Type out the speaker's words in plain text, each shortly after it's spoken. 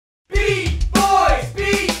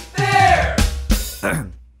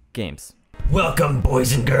games. Welcome,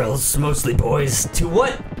 boys and girls, mostly boys, to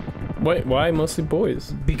what? Wait, why mostly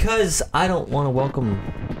boys? Because I don't want to welcome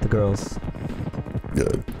the girls.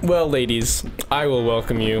 Well, ladies, I will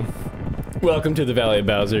welcome you. Welcome to the Valley of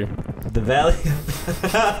Bowser. The Valley.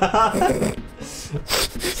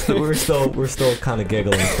 So we're still kind of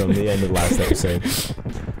giggling from the end of the last episode.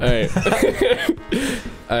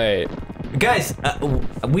 All right. Guys,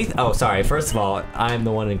 oh, sorry. First of all, I'm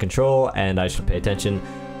the one in control, and I should pay attention.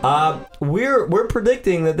 We're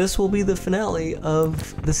predicting that this will be the finale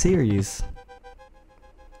of the series.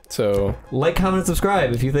 So, like, comment, and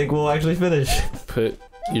subscribe if you think we'll actually finish. put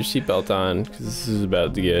your seatbelt on, because this is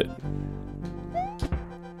about to get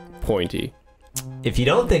pointy. If you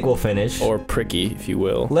don't think we'll finish, Or pricky, if you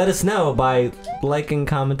will. let us know by liking,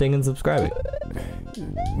 commenting, and subscribing.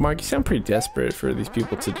 Mark, you sound pretty desperate for these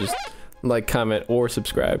people to just like, comment, or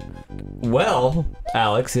subscribe. Well,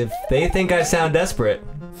 Alex, if they think I sound desperate,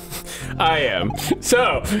 I am.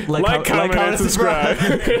 So, like comment, and subscribe.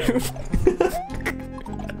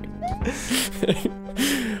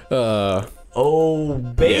 Oh,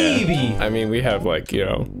 baby! Yeah. I mean, we have like,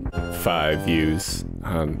 5 views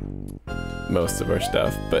on most of our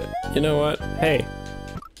stuff, but you know what? Hey,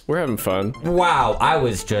 we're having fun. Wow, I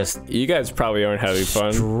was just You guys probably aren't having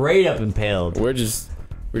fun. straight up impaled. We're just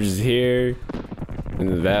here in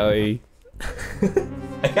the valley.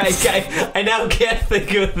 I now can't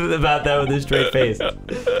think about that with a straight face.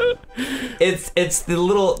 It's the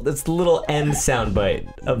little end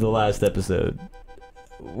soundbite of the last episode.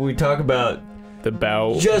 We talk about The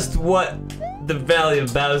bow. just what the Valley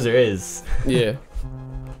of Bowser is. Yeah.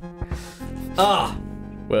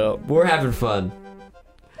 Well, We're having fun.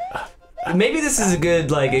 Maybe this is a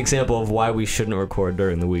good example of why we shouldn't record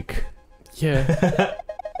during the week. yeah.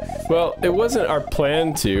 Well, it wasn't our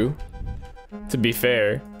plan to be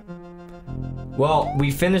fair. Well,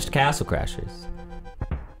 we finished Castle Crashers,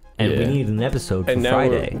 and we Yeah. need an episode for And now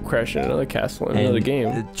Friday. we're crashing another castle in And another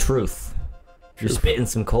game. Truth. You're spitting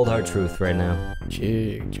some cold hard truth right now.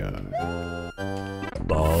 Jig jog.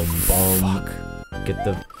 Bum bum.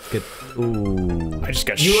 Get. Ooh. I just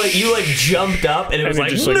got You jumped up and it was it like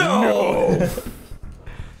just no.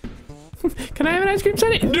 Can I have an ice cream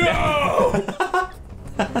sundae? No!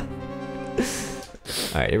 All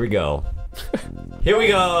right, here we go. Here we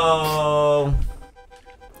go.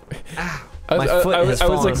 My foot has I was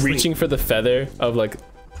fallen like asleep. reaching for the feather of like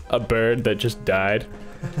a bird that just died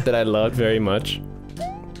that I loved very much.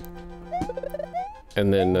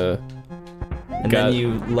 And then And then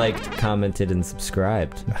you liked, commented, and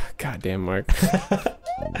subscribed. goddamn Mark.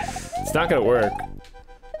 It's not gonna work.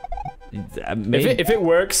 Maybe. If it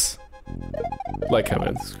works, like,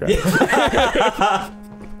 comment, subscribe.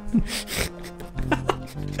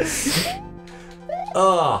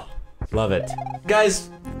 Oh, love it, guys.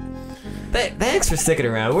 Thanks for sticking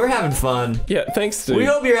around. We're having fun. Yeah, thanks to We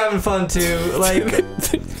hope you're having fun too. Like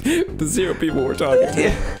the 0 people we're talking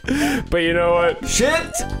to. But you know what?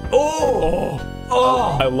 shit. Oh.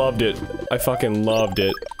 I loved it. I fucking loved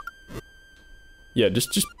it. Yeah,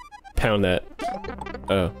 just pound that.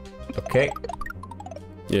 Oh, Okay.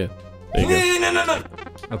 yeah. There you go. No.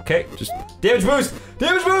 Okay. Just Damage boost.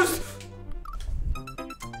 Damage boost.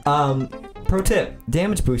 Pro tip: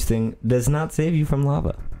 damage boosting does not save you from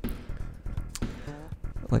lava.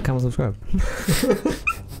 Like, comment, subscribe.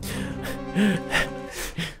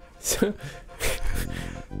 so,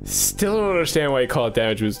 still don't understand why you call it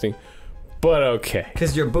damage boosting, but okay.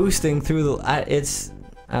 Because you're boosting through the. I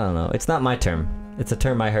don't know. It's not my term. It's a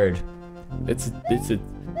term I heard. It's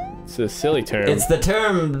a silly term. It's the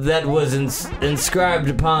term that was inscribed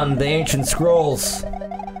upon the ancient scrolls.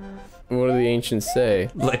 What do the ancients say?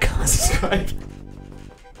 Like, comment, subscribe.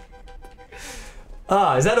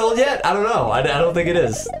 Is that old yet? I don't know. I don't think it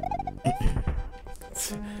is.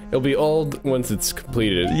 It'll be old once it's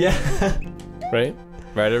completed, Yeah. right?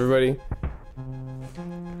 Right, everybody?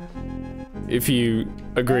 If you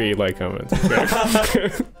agree, like, comment,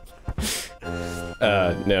 subscribe.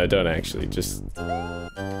 No, don't actually. Just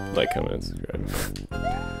like, comment, subscribe.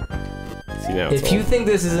 See, now it's If you old. think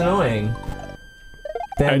this is annoying,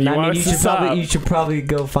 then And you I want mean, us to stop. you should probably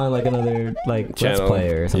go find like another Let's Channel. Play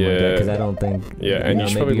or something like that, Yeah. because I don't think. Yeah, and you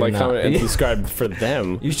should maybe probably you're like, not- comment, and subscribe for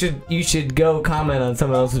them. You should go comment on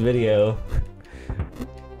someone else's video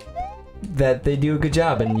that they do a good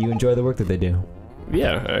job and you enjoy the work that they do.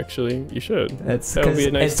 Yeah, actually, you should. That's That would be a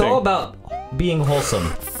 'cause nice it's thing. all about being wholesome.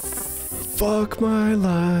 Fuck my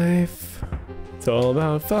life. It's all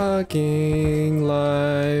about fucking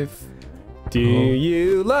life. Do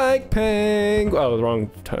you like penguins? Oh, the wrong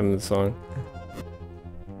time of the song.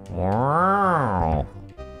 Wow.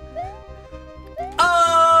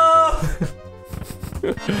 Oh!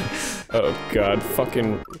 Oh god,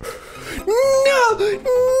 fucking.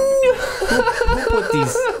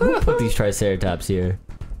 Who put these Triceratops here?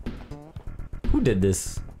 Who did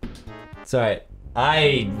this? It's alright.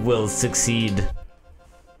 I will succeed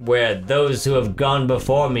where those who have gone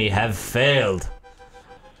before me have failed.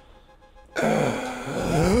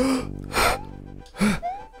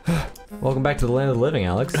 Welcome back to the land of the living,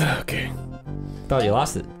 Alex. Okay. Thought you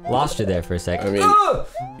lost it. Lost you there for a second. I mean,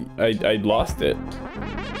 I lost it.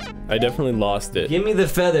 I definitely lost it. Give me the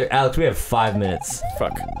feather. Alex, we have 5 minutes.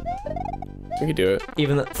 Fuck. We could do it.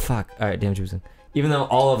 Even though, fuck. Alright, damn choosing. Even though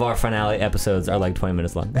all of our finale episodes are like 20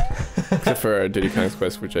 minutes long. Except for Diddy Kong's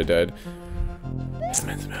Quest, which I died.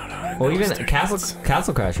 Well, even Castle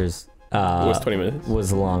Crashers was 20 minutes.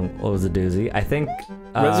 Was long. It was a doozy. I think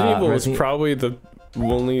Resident Evil was probably the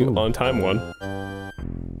only on-time one.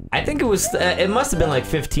 I think it was. It must have been like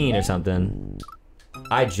 15 or something.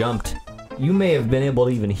 I jumped. You may have been able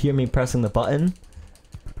to even hear me pressing the button,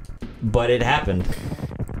 but it happened.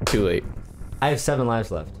 Too late. I have 7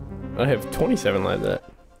 lives left. I have 27 lives left.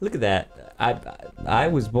 Look at that. I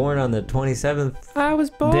was born on the 27th I was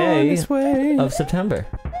born day this way. of September.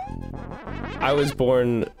 I was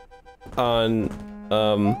born on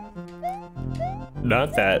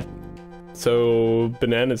not that. So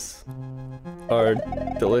bananas are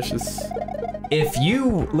delicious. If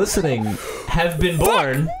you listening have been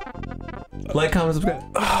born, like, comment, subscribe.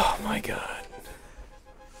 Oh my god.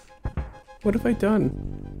 What have I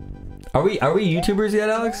done? Are we YouTubers yet,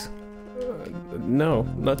 Alex? No,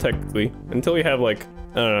 not technically. Until we have like,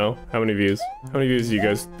 I don't know, how many views? How many views do you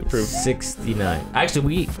guys approve? 69.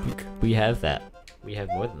 Actually, we have that. We have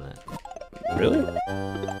more than that. Really?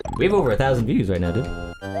 We have over 1,000 views right now, dude.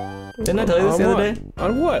 Didn't I tell you this the other day?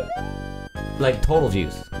 On what? Like total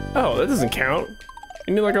views. Oh, that doesn't count.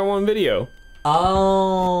 You need like on one video.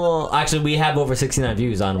 Oh, actually, we have over 69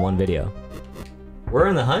 views on one video. We're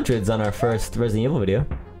in the hundreds on our first Resident Evil video.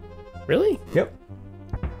 Really? Yep.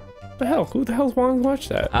 What the hell? Who the hell's wanting to watch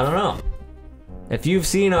that? I don't know. If you've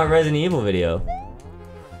seen our Resident Evil video,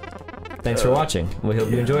 thanks for watching. We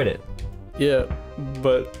hope you enjoyed it. Yeah,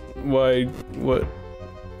 but why? What?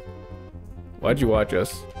 Why'd you watch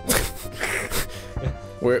us?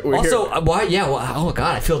 we're also, here. why? Yeah. Oh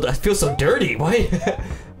god, I feel so dirty. Why?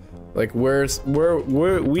 Like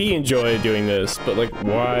we enjoy doing this, but like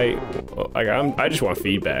why? Like I just want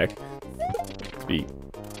feedback. To be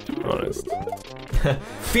honest.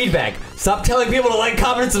 Feedback. Stop telling people to like,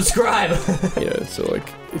 comment, and subscribe. Yeah. So like,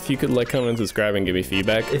 if you could like, comment, and subscribe, and give me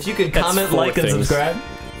feedback. If you could comment, like, and subscribe.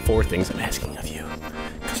 4 things I'm asking of you,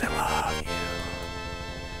 because I love you.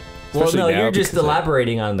 Well, Especially no, now, you're just because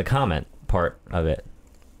elaborating on the comment part of it.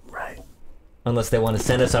 Right. Unless they want to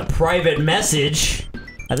send us a private message.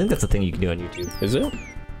 I think that's a thing you can do on YouTube. Is it?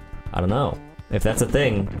 I don't know. If that's a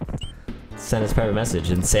thing, send us a private message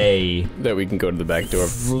and say... That we can go to the back door.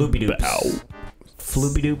 Floopy Doops. Ow.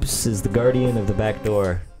 Floopy Doops is the guardian of the back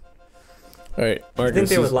door. Alright, Mark, I think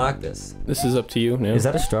they would lock this. This is up to you now. Is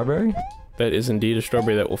that a strawberry? That is indeed a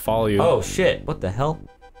strawberry that will follow you. Oh shit, what the hell?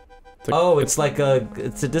 It's like,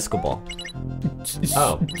 it's a disco ball.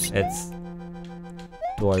 Oh, it's...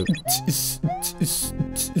 Do I... Look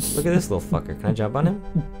at this little fucker. Can I jump on him?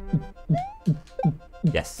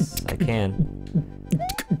 Yes, I can.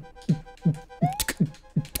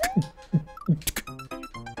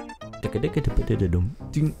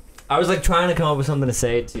 I was like trying to come up with something to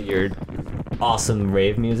say to your awesome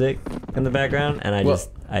rave music in the background, and I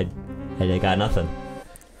got nothing.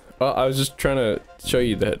 Well, I was just trying to show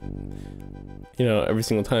you that, you know, every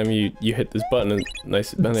single time you hit this button, a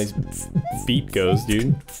nice beat goes,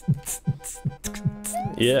 dude.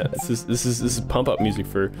 Yeah, this is pump up music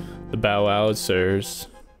for the Bow Wowzers.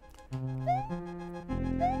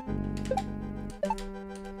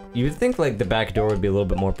 You would think like the back door would be a little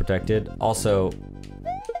bit more protected. Also,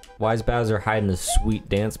 why is Bowser hiding the sweet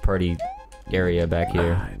dance party area back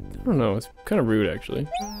here? I don't know. It's kind of rude, actually.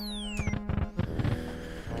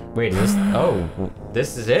 Wait, this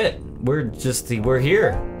is it. We're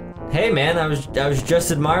here. Hey man, I was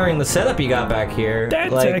just admiring the setup you got back here.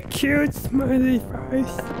 That's like, a cute smiley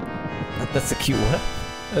face. That's a cute what?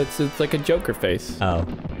 It's like a Joker face. Oh,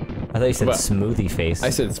 I thought you said What? smoothie face. I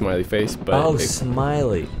said smiley face, but oh,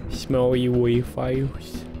 smiley. Smiley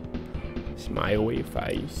face. Smiley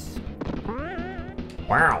face.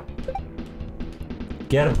 Wow.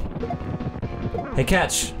 Get him. Hey,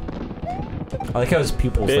 catch. I like how his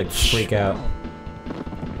pupils like Bitch. freak out.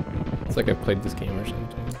 It's like I played this game or something.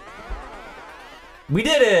 We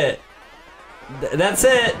did it! That's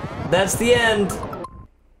it! That's the end!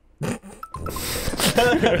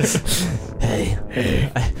 Hey,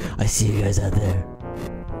 I see you guys out there.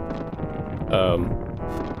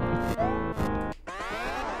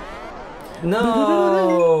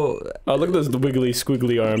 No! Oh, look at those wiggly,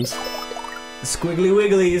 squiggly arms. Squiggly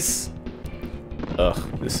wigglies.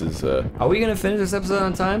 Ugh, this is, Are we gonna finish this episode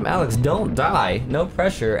on time? Alex, don't die. No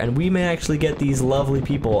pressure, and we may actually get these lovely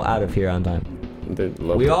people out of here on time. they're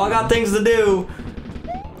lovely. We all got things to do!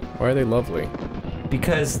 Why are they lovely?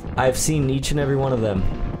 Because I've seen each and every one of them.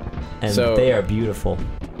 And So- they are beautiful.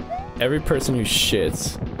 Every person who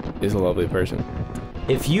shits is a lovely person.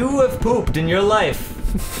 If you have pooped in your life,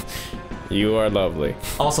 You are lovely.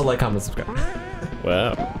 also like, comment, subscribe.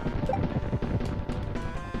 Wow.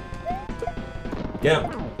 Get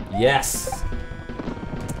him. Yes.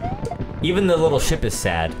 Even the little ship is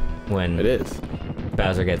sad when It is.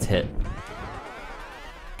 Bowser gets hit.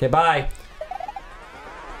 Okay, bye.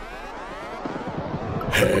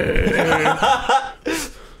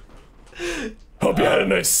 Hope you had a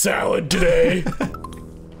nice salad today.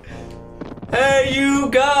 Hey, you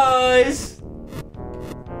guys!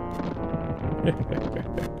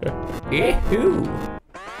 Ew.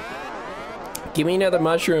 Give me another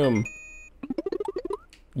mushroom.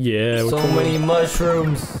 Yeah. So many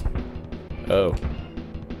mushrooms. Oh.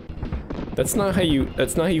 That's not how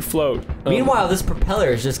you float. Meanwhile, this propeller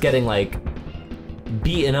is just getting like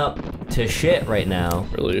beaten up to shit right now.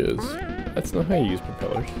 It really is. That's not how you use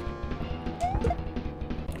propellers.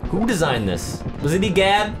 Who designed this? Was it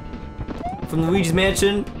Egad from Luigi's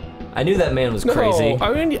Mansion? I knew that man was crazy. No,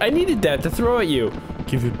 I needed that to throw at you.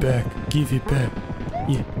 Give it back. Give it back.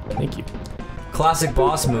 Yeah, thank you. Classic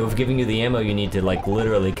boss move, giving you the ammo you need to like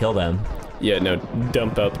literally kill them. Yeah, no,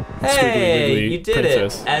 dump out. Hey, wiggly you did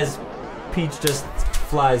princess. it! As Peach just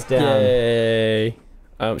flies down. Yay!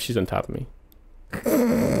 Oh, she's on top of me.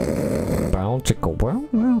 Brown chicken.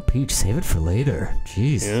 Well, Peach, save it for later.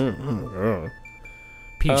 Jeez. Yeah.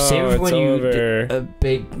 Peach, Oh, save it for when it's you over.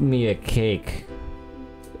 bake me a cake.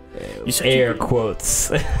 You said Air you-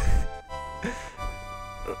 quotes.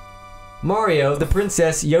 Mario, the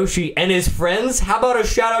princess, Yoshi, and his friends? How about a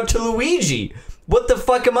shout out to Luigi? What the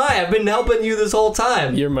fuck am I? I've been helping you this whole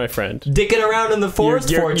time. You're my friend. Dicking around in the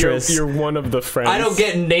forest fortress. You're one of the friends. I don't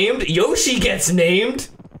get named. Yoshi gets named.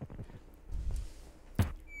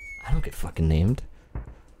 I don't get fucking named.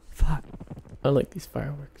 Fuck. I like these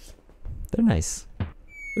fireworks. They're nice.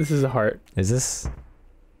 This is a heart. Is this?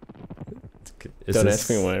 Don't ask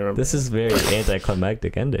me why I remember. This is very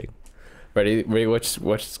anticlimactic ending. Ready? Watch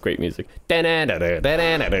this great music. Look,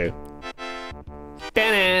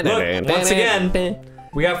 once again,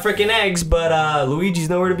 we got freaking eggs, but Luigi's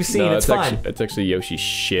nowhere to be seen. No, it's fine. It's actually Yoshi's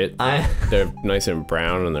shit. I They're nice and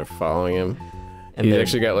brown and they're following him. and He's they're-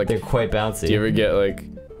 actually got like. they're quite bouncy. Do you ever get like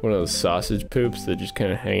one of those sausage poops that just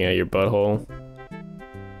kind of hang out your butthole?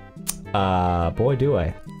 Boy, do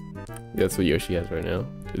I. That's what Yoshi has right now.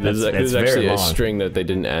 That's There's very actually a long. string that they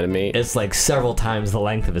didn't animate. It's like several times the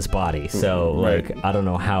length of his body, so Right. like I don't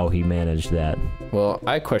know how he managed that. Well,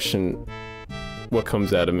 I question what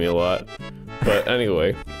comes out of me a lot. But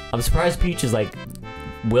anyway, I'm surprised Peach is like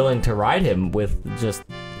willing to ride him with just,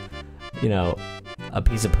 you know, a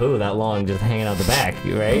piece of poo that long just hanging out the back,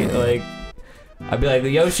 right? Like, I'd be like,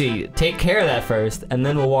 Yoshi, take care of that first, and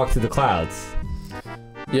then we'll walk through the clouds.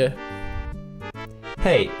 yeah.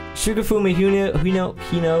 Hey, Shugafumi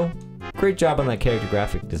Hino, great job on that character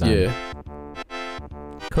graphic design. Yeah.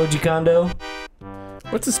 Koji Kondo,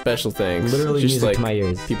 What's the special things? literally just music like to my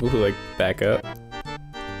ears. people who like back up.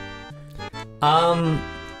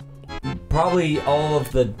 Probably all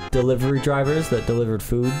of the delivery drivers that delivered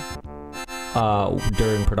food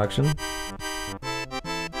during production.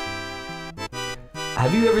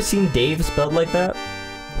 Have you ever seen Dave spelled like that?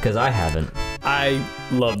 Because I haven't. I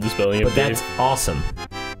love the spelling But of that's Dave. awesome.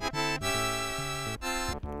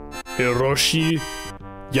 Hiroshi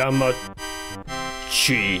Yamachi.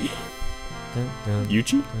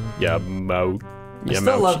 Yuchi? I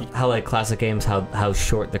still love how like classic games how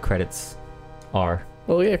short the credits are.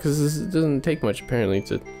 Well, yeah, because this doesn't take much apparently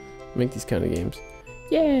to make these kind of games.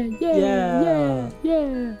 Yeah.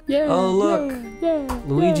 Oh look,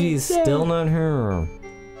 Luigi's still not here.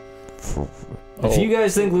 If you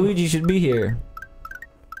guys think Luigi should be here,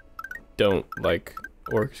 Don't like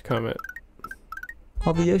Orc's comment.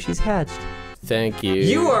 all the Yoshi's hatched. Thank you.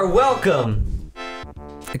 You are welcome!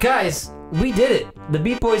 Guys, we did it! The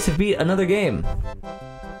Beat Boys have beat another game.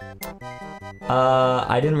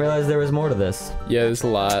 I didn't realize there was more to this. Yeah, there's a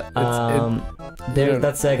lot. There's know,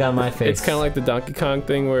 that egg on my face. It's kind of like the Donkey Kong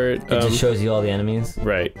thing where It just shows you all the enemies.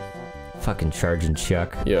 right. Fucking charging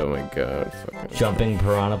Chuck. Yeah, oh my god. Fucking. Jumping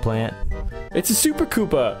Piranha Plant. It's a Super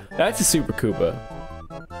Koopa. That's a Super Koopa.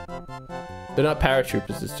 They're not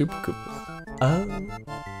paratroopers, they're Super Koopas. Oh.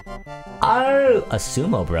 Oh, a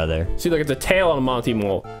sumo brother. See, look, it's a tail on a Monty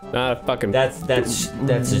Mole, not a fucking. That is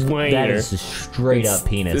a straight up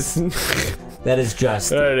penis. That is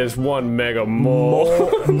just. That is one mega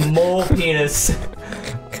mole. Mole penis.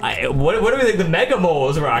 What do we think the mega mole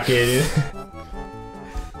is rocking?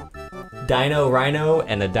 Dino Rhino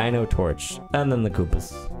and a Dino Torch, and then the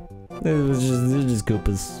Koopas. They're just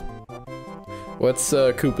Koopas. What's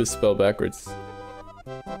Koopas spelled backwards?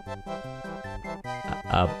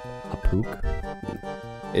 A pook?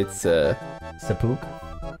 It's Sapook?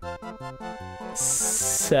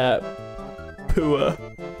 Sapua.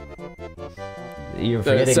 You're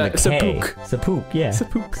forgetting the K. Sapook. Sapook, yeah.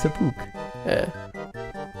 Sapook. Sapook. Yeah.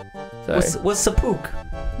 What's Sapook?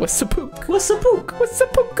 What's Sapook? What's Sapook? What's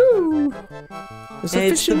Sapooku?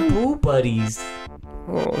 It's the Boo Buddies.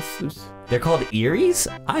 Oh, They're called Eries?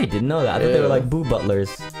 I didn't know that. I thought they were like Boo Butlers.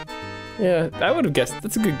 yeah, I would have guessed.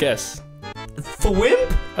 That's a good guess.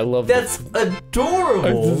 Thwimp? I love That's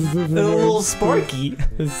adorable. And a little Sparky.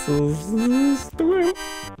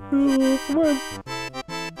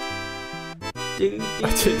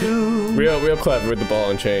 Real clever with the ball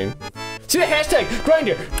and chain. See the hashtag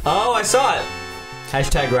Grinder. Oh, I saw it.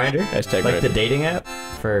 Hashtag Grinder. Hashtag like Grindr. the dating app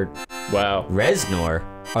for Wow. Reznor.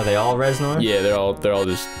 Are they all Reznor? Yeah, they're all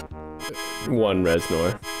just one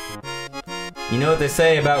Reznor. You know what they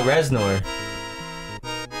say about Reznor?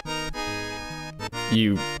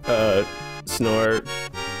 You snore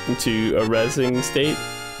into a resing state.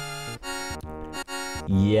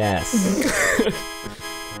 Yes.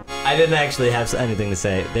 I didn't actually have anything to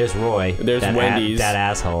say. There's Roy. There's that Wendy's. That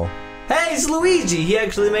asshole. Hey, it's Luigi. He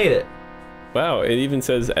actually made it. Wow, it even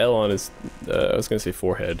says L on his. I was gonna say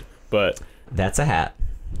forehead, but That's a hat.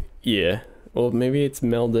 yeah. Well, maybe it's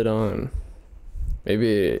melded on.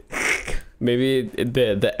 Maybe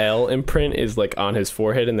the L imprint is like on his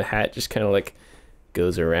forehead, and the hat just kind of like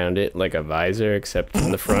goes around it like a visor, except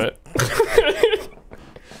in the front.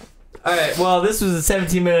 All right. Well, this was a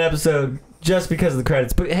 17-minute episode just because of the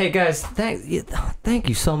credits. But hey, guys, thank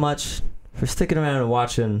you so much for sticking around and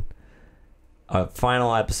watching a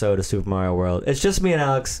final episode of Super Mario World. It's just me and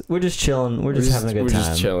Alex. We're just chilling. We're just having a good time. We're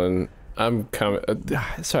just chilling. I'm coming.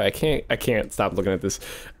 Sorry, I can't stop looking at this.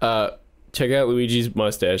 Check out Luigi's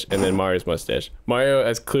mustache and then Mario's mustache. Mario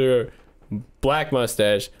has clear black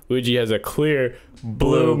mustache. Luigi has a clear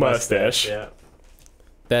blue mustache. Yeah.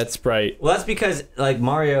 That's right. Well, that's because like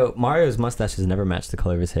Mario's mustache has never matched the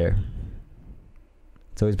color of his hair.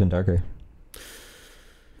 It's always been darker.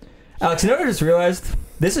 Alex, you know what I just realized?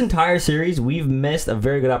 This entire series, we've missed a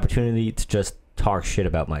very good opportunity to just talk shit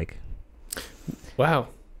about Mike. Wow.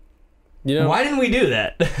 You know, why didn't we do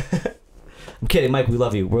that? I'm kidding, Mike. We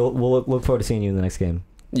love you. We'll look forward to seeing you in the next game.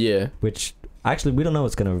 Yeah. Which actually we don't know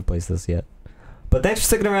what's gonna replace this yet. But thanks for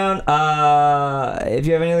sticking around. If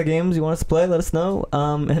you have any other games you want us to play, let us know.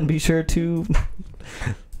 And be sure to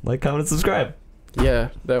like, comment, and subscribe. Yeah,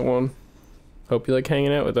 that one. Hope you like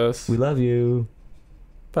hanging out with us. We love you.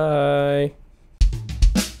 Bye.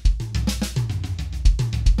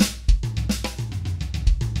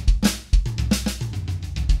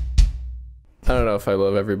 I don't know if I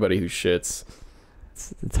love everybody who shits.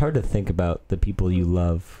 It's hard to think about the people you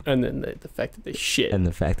love And then the fact that they shit. and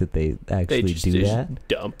the fact that they actually just do that.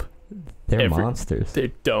 Dump. They're monsters. They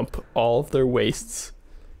dump all of their wastes.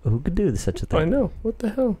 Who could do such a thing? I know. What the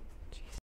hell?